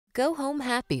Go home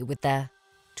happy with the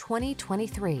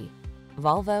 2023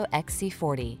 Volvo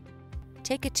XC40.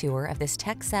 Take a tour of this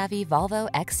tech-savvy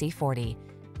Volvo XC40,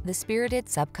 the spirited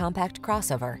subcompact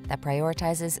crossover that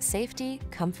prioritizes safety,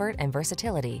 comfort, and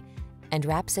versatility, and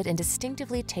wraps it in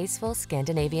distinctively tasteful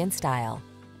Scandinavian style.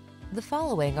 The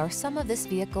following are some of this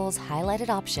vehicle's highlighted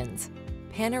options: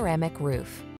 panoramic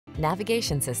roof,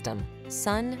 navigation system,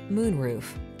 sun, moonroof,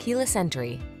 keyless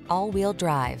entry, all-wheel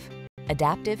drive,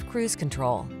 adaptive cruise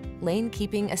control, lane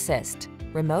keeping assist,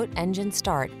 remote engine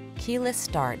start, keyless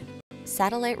start,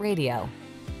 satellite radio.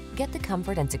 Get the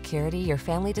comfort and security your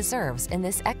family deserves in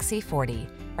this XC40.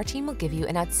 Our team will give you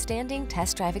an outstanding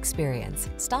test drive experience.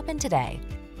 Stop in today.